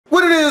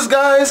What it is,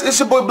 guys, it's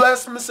your boy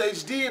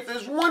BlastphamousHD. If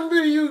there's one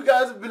video you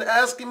guys have been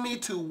asking me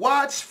to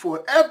watch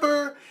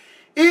forever,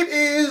 it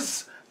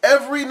is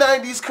every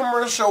 90s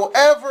commercial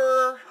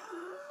ever.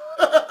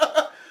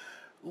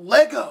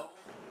 Lego.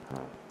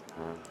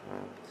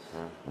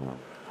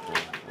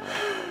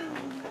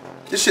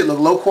 This shit look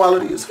low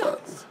quality as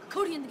fuck.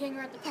 Cody and the gang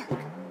are at the park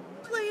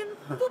playing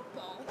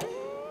football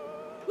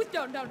with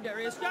Down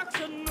Darius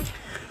Jackson.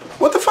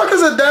 What the fuck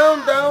is a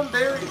Down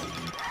Darius?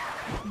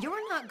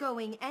 You're not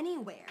going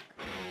anywhere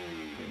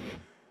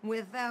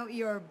without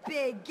your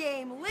big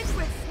game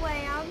liquid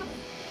slam.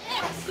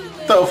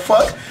 Excellent. The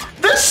fuck?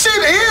 This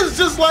shit is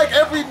just like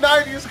every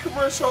 90s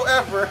commercial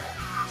ever.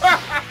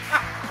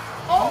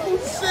 Oh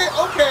shit,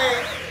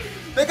 okay.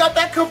 They got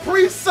that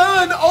Capri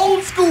Sun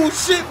old school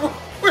shit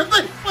where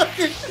they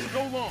fucking...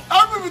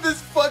 I remember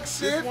this fuck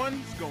shit. This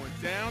one's going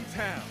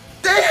downtown.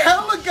 They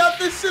hella got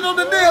this shit on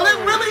the nail. It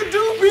really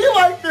do be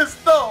like this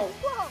though.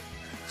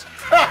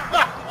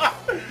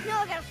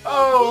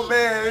 Oh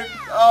man.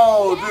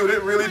 Oh dude,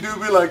 it really do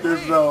be like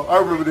this though. I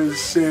remember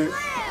this shit.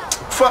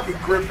 Fucking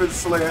Griffin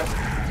Slam.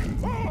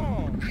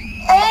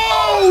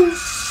 Oh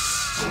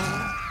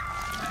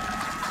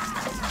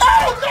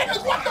oh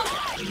niggas, what the?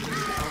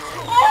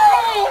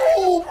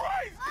 Oh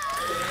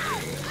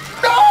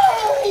no!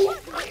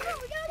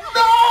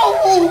 No!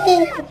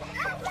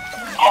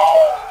 Oh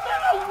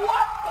man,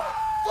 what the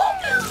fuck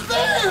is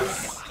this?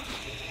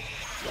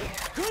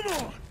 Come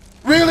on!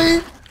 Really?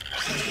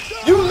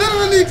 You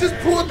literally just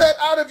pulled that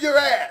out of your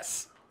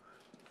ass.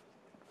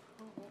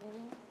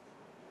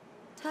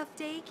 Tough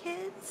day,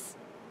 kids?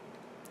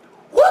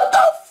 What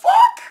the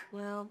fuck?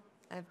 Well,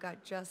 I've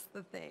got just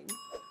the thing.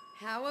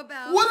 How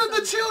about One of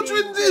the some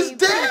children big is game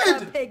dead.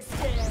 pizza pig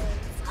skins?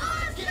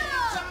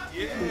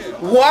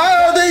 Why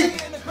are they?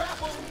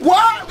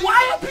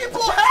 Why are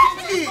people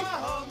happy?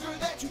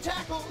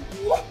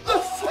 What the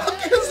fuck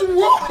is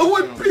wrong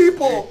with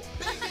people?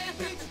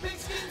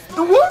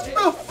 What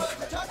the fuck?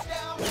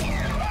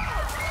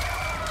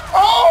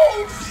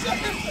 Oh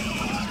shit!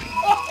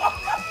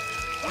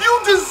 You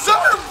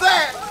deserve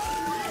that!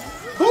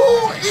 Who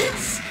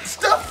eats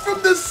stuff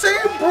from the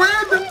same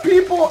brand of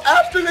people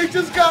after they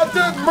just got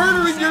done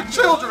murdering your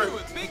children?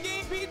 Big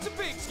game pizza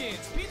pig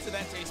skins. Pizza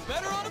that tastes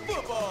better on a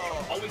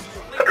football. Always use a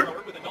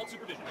flamethrower with adult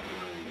supervision.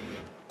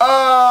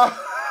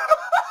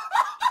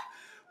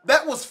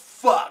 That was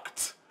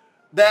fucked.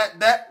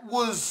 That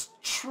was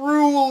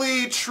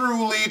truly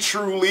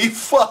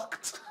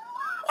fucked.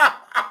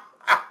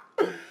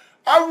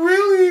 I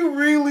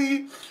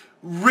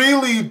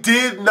really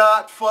did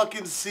not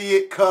fucking see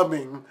it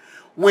coming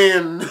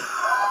when the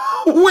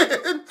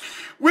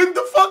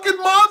fucking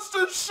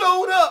monsters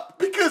showed up,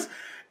 because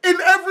in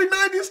every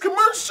 90s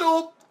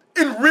commercial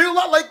in real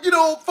life, like, you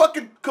know,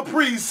 fucking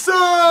Capri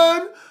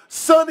Sun,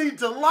 Sunny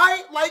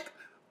Delight, like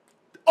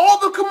all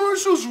the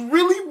commercials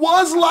really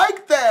was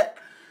like that.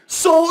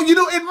 So, you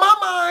know, in my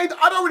mind,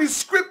 I'd already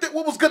scripted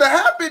what was going to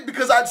happen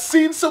because I'd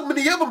seen so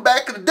many of them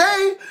back in the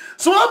day.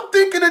 So I'm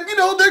thinking that, you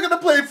know, they're going to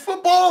play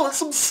football and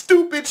some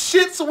stupid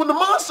shit. So when the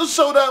monsters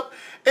showed up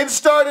and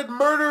started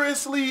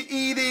murderously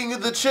eating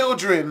the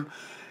children,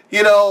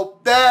 you know,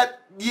 that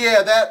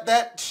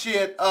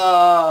shit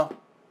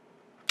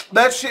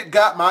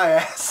got my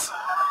ass.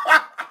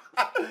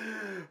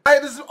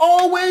 Alright, as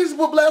always,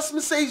 with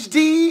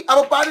BlastphamousHD, I'm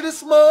up out of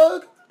this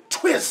mug.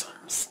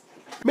 Twisms.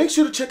 Make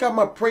sure to check out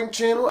my prank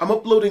channel. I'm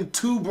uploading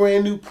 2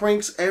 brand new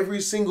pranks every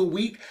single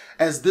week,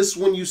 as this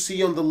one you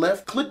see on the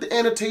left. Click the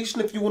annotation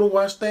if you want to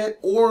watch that,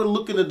 or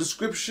look in the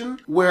description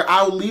where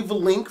I'll leave a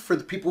link for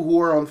the people who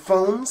are on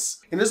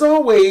phones. And as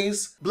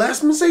always,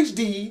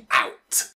 BlastphamousHD out.